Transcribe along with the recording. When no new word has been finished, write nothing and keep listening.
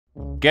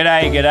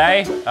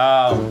G'day.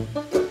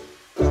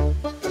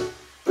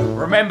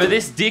 Remember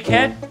this,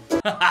 dickhead?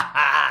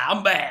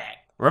 I'm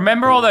back.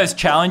 Remember all those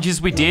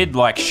challenges we did,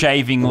 like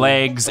shaving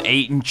legs,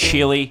 eating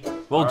chili?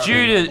 Well,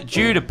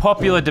 due to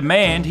popular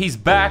demand, he's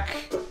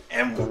back,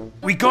 and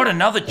we got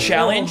another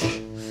challenge.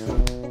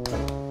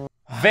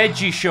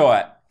 Veggie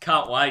shot.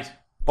 Can't wait.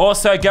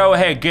 Also, go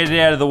ahead, get it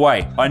out of the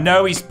way. I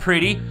know he's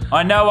pretty.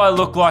 I know I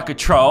look like a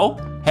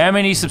troll. How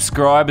many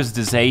subscribers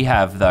does he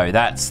have, though?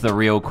 That's the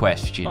real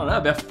question. I don't know,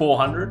 about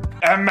 400.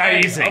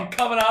 Amazing. I'm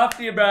coming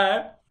after you,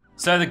 bro.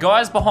 So the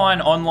guys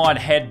behind online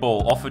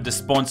Headball offered to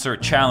sponsor a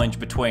challenge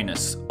between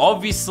us.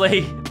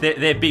 Obviously,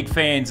 they're big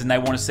fans and they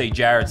want to see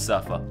Jared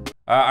suffer.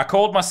 I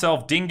called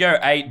myself Dingo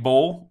 8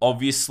 Ball,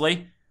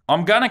 obviously.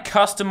 I'm gonna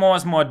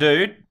customize my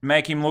dude,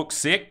 make him look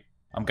sick.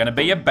 I'm gonna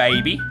be a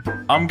baby.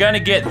 I'm gonna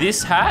get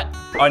this hat.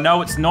 I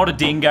know it's not a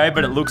dingo,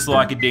 but it looks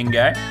like a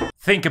dingo.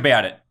 Think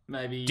about it.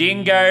 Maybe.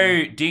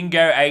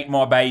 Dingo ate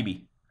my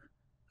baby.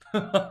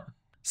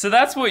 So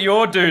that's what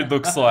your dude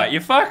looks like. You're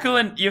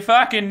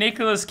fucking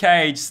Nicolas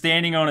Cage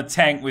standing on a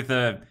tank with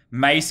a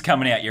mace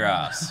coming out your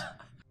ass.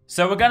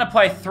 So we're gonna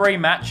play 3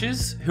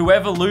 matches.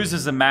 Whoever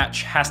loses a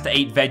match has to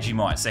eat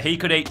Vegemite. So he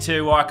could eat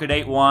 2, I could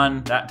eat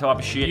 1, that type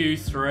of shit. You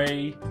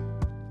 3.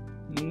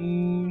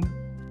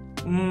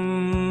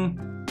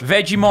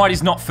 Vegemite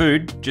is not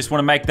food, just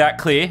wanna make that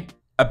clear.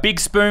 A big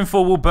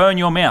spoonful will burn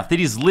your mouth. It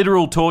is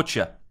literal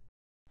torture.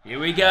 Here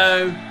we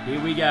go.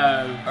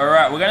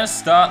 Alright, we're gonna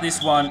start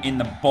this one in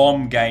the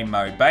bomb game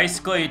mode.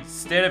 Basically,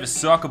 instead of a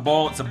soccer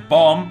ball, it's a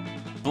bomb.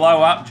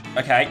 Blow up.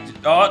 Okay.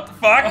 Oh,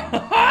 fuck.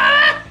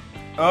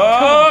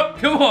 Oh,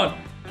 Come on.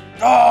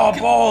 oh,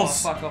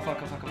 balls. Fuck.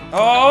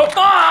 Oh,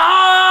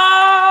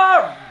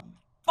 ah!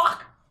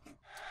 Fuck.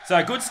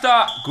 So, good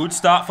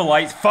start for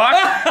late. Fuck.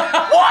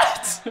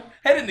 What?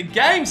 Head in the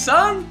game,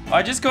 son.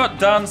 I just got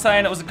done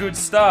saying it was a good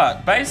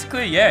start.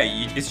 Basically, yeah,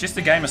 it's just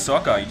a game of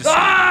soccer. You just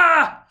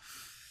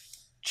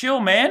chill,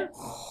 man.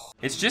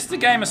 It's just a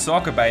game of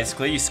soccer,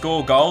 basically. You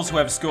score goals.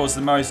 Whoever scores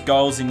the most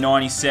goals in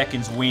 90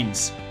 seconds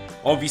wins.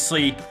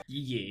 Obviously,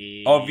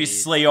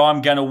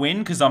 I'm gonna win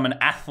because I'm an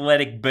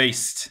athletic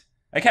beast.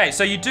 Okay,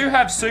 so you do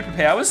have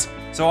superpowers,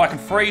 so I can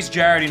freeze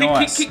Jared in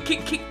ice. Kick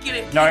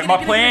it. No,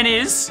 my plan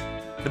is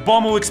the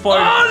bomb will explode.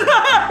 Oh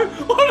no!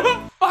 What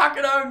a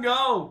fucking own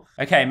goal.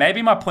 Okay,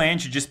 maybe my plan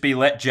should just be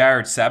let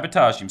Jared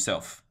sabotage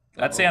himself.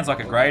 That sounds like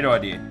a great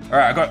idea. All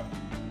right, I got...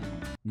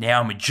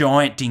 Now I'm a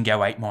giant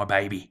dingo ate my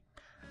baby.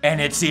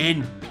 And it's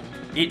in.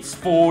 It's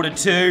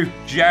 4-2.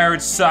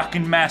 Jared's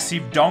sucking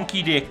massive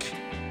donkey dick.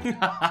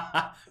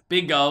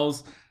 Big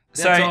goals.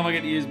 That time I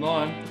get to use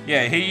mine.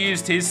 Yeah, he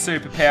used his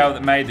superpower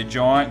that made the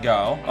giant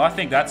goal. I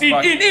think that's In.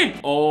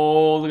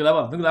 Oh, look at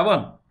that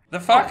one. The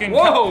fucking...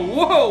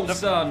 Whoa,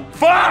 son.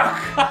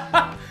 Fuck!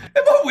 Am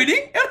I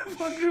winning? How the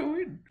fuck do I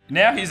win?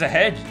 Now he's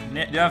ahead.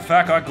 Yeah,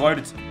 fuck, I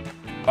gloated.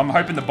 I'm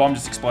hoping the bomb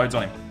just explodes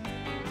on him.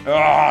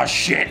 Oh,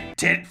 shit.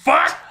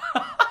 Fuck!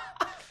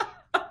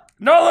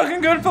 Not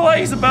looking good for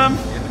LazarBeam.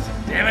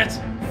 Damn it.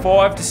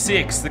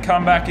 5-6, the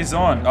comeback is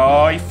on.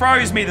 Oh, he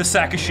froze me, the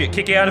sack of shit.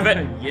 Kick out of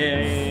it.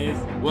 Yes.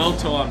 Well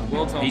timed.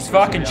 He's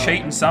fucking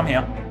cheating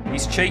somehow.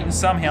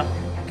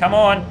 Come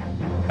on.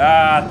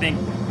 I think...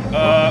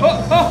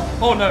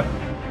 Oh no.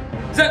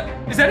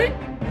 Is that it?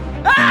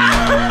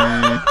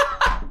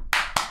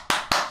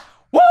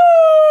 Woo!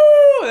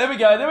 There we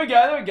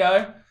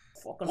go.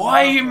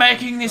 Why are you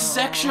making this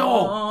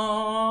sexual?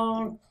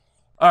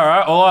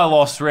 Alright, well I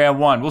lost round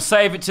 1. We'll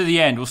save it to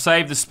the end. We'll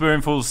save the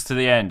spoonfuls to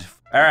the end.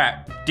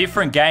 Alright,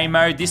 different game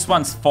mode. This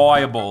one's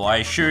fireball. I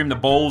assume the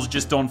ball's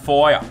just on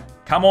fire.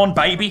 Come on,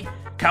 baby.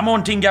 Come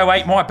on, Dingo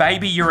ate my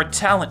baby. You're a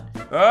talent.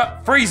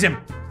 Freeze him.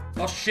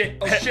 Oh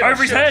shit.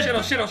 Over his head.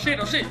 Oh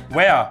shit.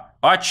 Wow,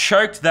 I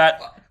choked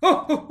that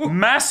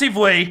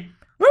massively.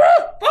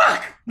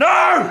 Fuck!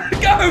 No!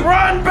 Go!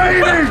 Run,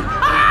 baby!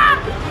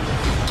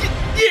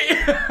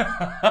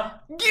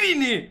 Get in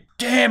there!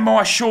 Damn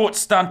my short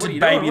stunted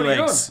baby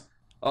legs.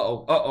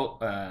 What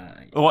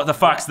What the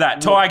fuck's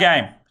that? Tie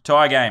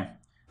game.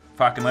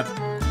 Fucking let's...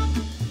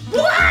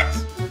 What?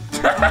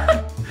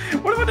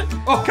 What am I doing?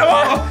 Oh, come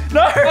on!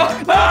 No!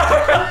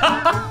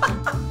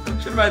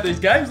 Should've made these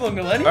games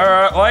longer, Lenny.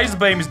 Alright,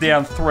 LazarBeam is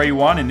down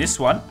 3-1 in this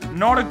one.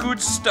 Not a good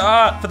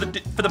start for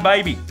the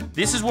baby.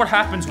 This is what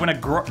happens when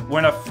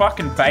a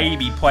fucking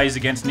baby plays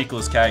against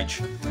Nicolas Cage.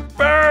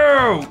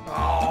 Boom!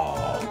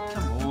 Oh,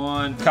 come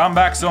on.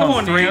 Comeback's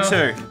on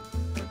 3-2.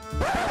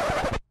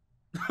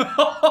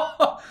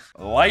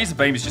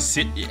 LazarBeam is just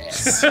sitting.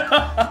 Yes.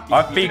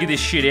 I figured this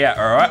shit out,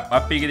 alright?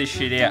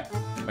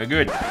 We're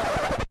good.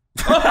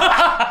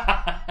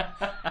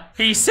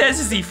 He says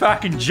as he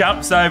fucking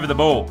jumps over the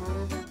ball.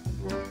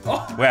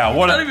 Wow,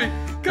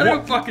 Can't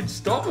even fucking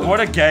stop him. What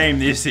a game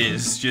this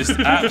is. Just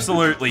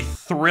absolutely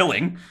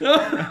thrilling.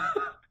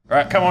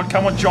 Alright, come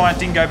on, giant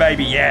dingo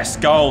baby. Yes,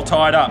 goal,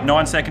 tied up.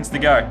 9 seconds to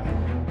go.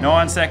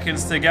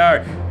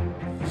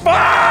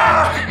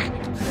 Fuck!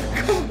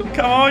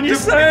 Come on, you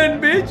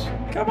son. Bitch.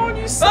 Come on,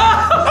 you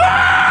son.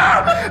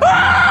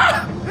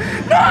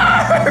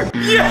 No!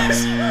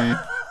 Yes!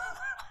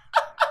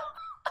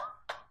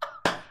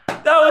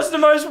 was the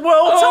most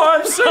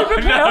well-timed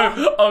superpower.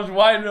 No, I was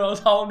waiting. I was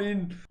holding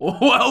in.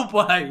 Well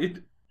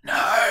played.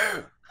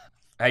 No.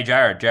 Hey,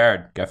 Jared,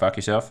 go fuck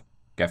yourself.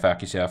 Go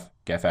fuck yourself.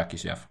 Go fuck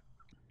yourself.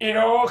 It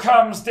all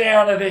comes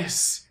down to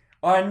this.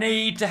 I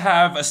need to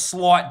have a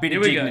slight bit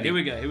of dignity.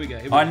 Here we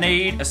go. I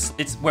need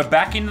we're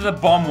back into the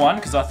bomb one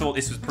because I thought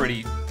this was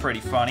pretty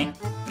funny.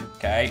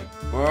 Okay.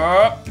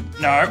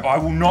 No, I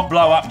will not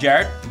blow up,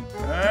 Jared.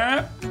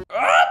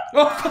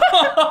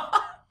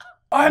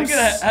 I'm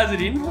gonna has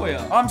it in for you.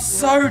 I'm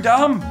so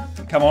dumb.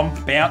 Come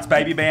on, bounce,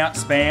 baby,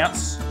 bounce,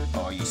 bounce.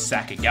 Oh, you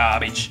sack of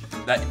garbage.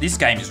 This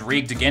game is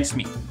rigged against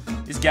me.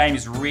 This game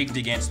is rigged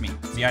against me.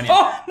 It's the only.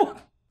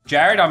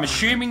 Jared, I'm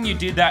assuming you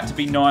did that to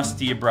be nice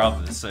to your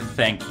brothers, so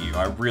thank you.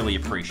 I really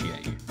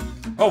appreciate you.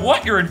 Oh,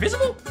 what? You're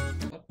invisible?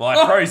 Well,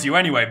 I froze you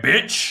anyway,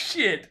 bitch.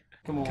 Shit.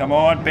 Come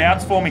on,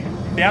 bounce for me.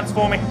 Bounce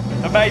for me.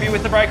 The baby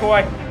with the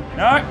breakaway.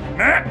 No.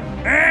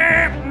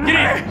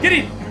 Get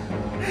in.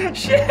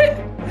 Shit.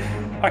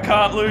 I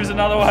can't lose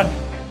another one.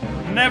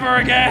 Never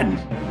again.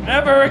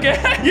 Never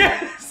again.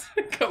 Yes.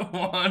 Come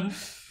on.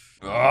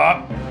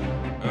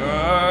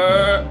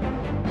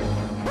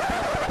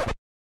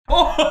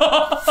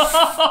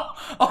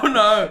 Oh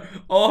no.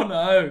 Oh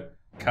no.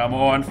 Come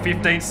on,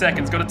 15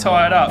 seconds. Got to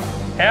tie it up.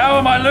 How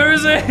am I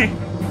losing?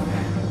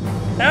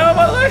 How am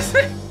I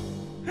losing?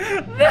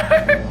 No.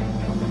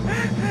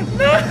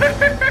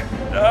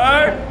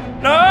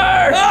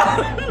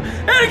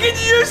 How did you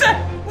use it?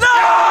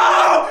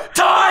 No!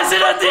 Ties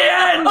it at the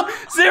end!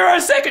 0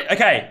 seconds.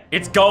 Okay,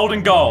 it's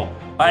golden goal.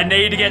 I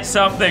need to get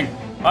something.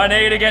 I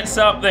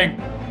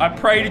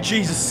pray to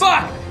Jesus.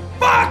 Fuck!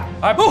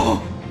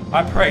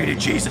 I pray to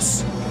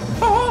Jesus.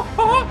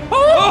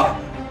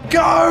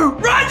 Go!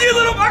 Run, you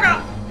little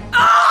fucker!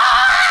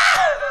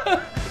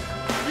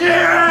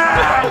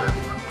 Yeah!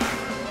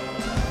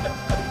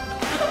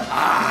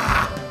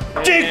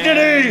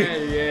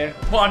 Dignity! Yeah.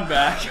 One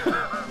back.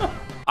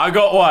 I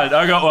got one.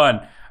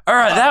 All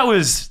right, that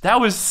was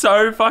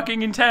so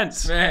fucking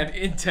intense. Man,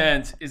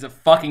 intense is a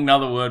fucking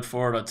another word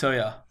for it, I tell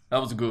ya. That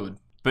was good.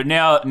 But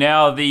now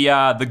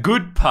the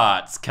good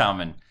part's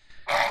coming.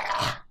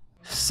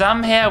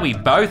 Somehow we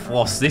both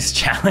lost this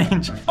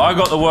challenge. I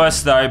got the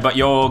worst though, but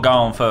you're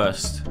going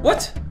first.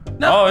 What?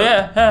 No. Oh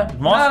yeah.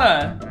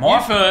 No.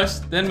 You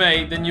first, then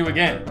me, then you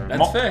again.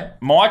 That's fair.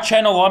 My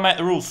channel, I make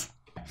the rules.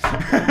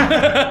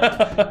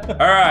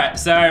 Alright,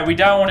 so we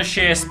don't want to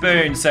share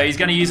spoons, so he's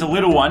going to use a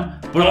little one,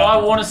 but I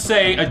want to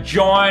see a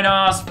giant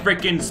ass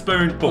freaking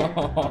spoonful.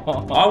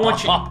 I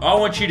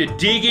want you to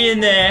dig in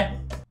there.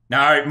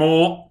 No,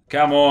 more.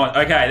 Come on.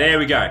 Okay, there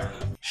we go.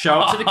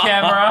 Show it to the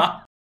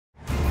camera.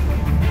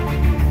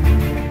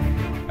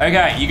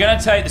 Okay, you're going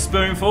to take the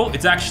spoonful.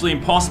 It's actually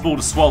impossible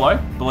to swallow,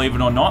 believe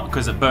it or not,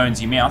 because it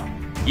burns your mouth.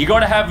 You got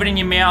to have it in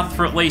your mouth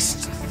for at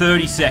least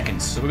 30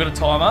 seconds. So we've got a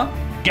timer.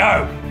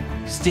 Go.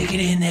 Stick it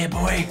in there,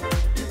 boy.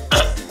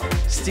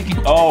 Stick it.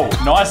 Oh,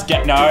 nice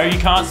get. No, you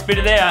can't spit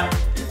it out.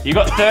 You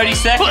got 30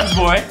 seconds,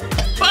 boy.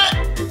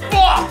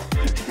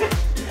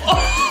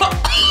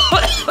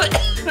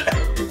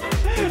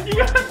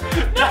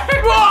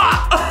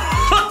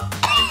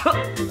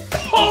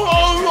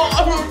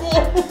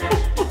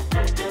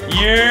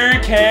 You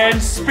can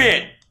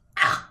spit.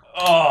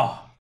 Oh.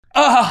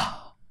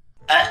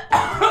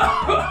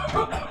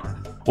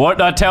 What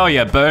did I tell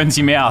you? Burns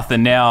your mouth,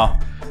 and now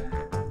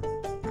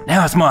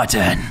it's my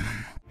turn.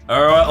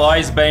 Alright,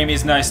 LazarBeam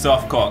is no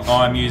soft cock.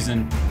 I'm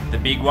using the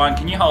big one.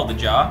 Can you hold the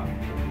jar?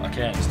 I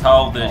can. Just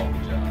hold the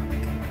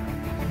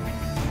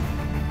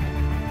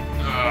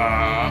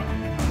jar.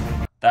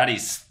 That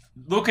is...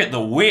 Look at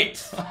the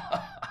width.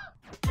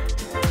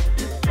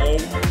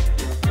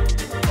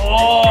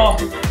 Oh!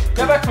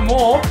 Go back for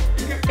more.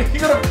 You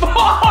gotta...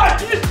 Oh!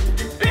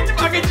 He's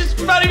fucking just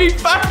spat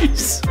in my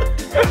face.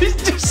 He's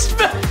just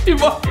spat in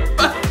my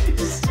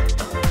face.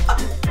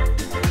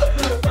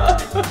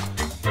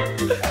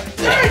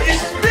 Dude, you're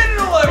spitting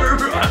all over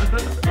everyone.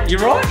 You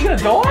right? You gonna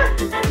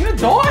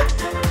die?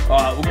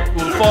 Alright,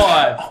 we'll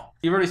 5.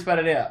 You've already spat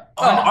it out.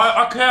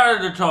 I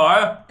counted the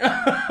tire.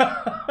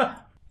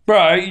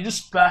 Bro, you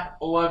just spat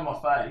all over my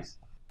face.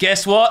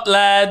 Guess what,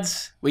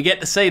 lads? We get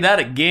to see that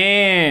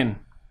again.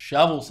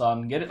 Shovel,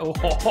 son. Get it? Oh,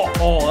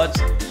 that's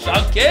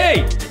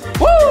chunky.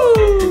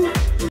 Woo!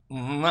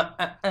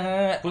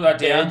 Put that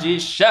down. Edgy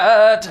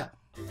shut.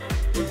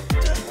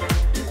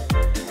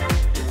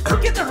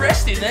 Get the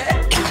rest in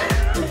there.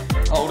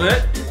 Hold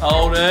it.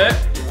 Hold it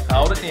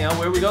now.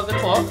 Where we got the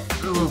clock?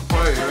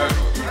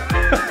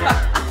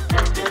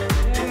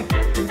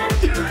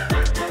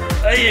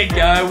 There you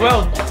go.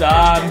 Well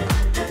done.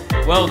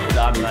 Well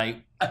done, mate.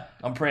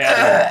 I'm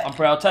proud. I'm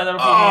proud. I'll take that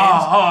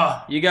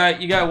off your hands.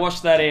 You go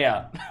wash that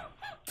out.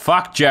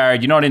 Fuck,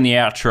 Jared, you're not in the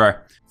outro.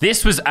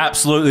 This was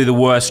absolutely the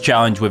worst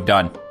challenge we've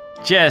done.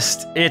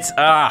 It's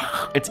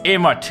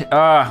in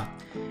my,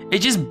 it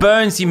just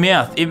burns your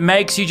mouth. It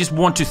makes you just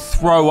want to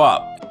throw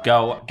up.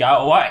 Go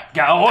away.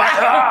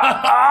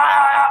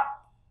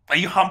 Are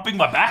you humping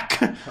my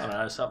back? I don't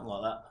know, something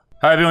like that.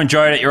 Hope you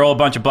enjoyed it. You're all a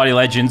bunch of bloody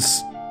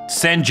legends.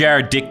 Send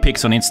Jared dick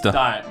pics on Insta.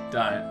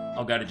 Don't.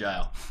 I'll go to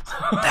jail.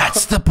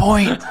 That's the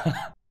point.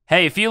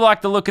 Hey, if you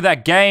like the look of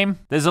that game,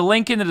 there's a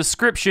link in the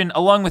description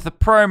along with a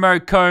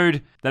promo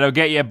code that'll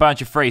get you a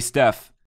bunch of free stuff.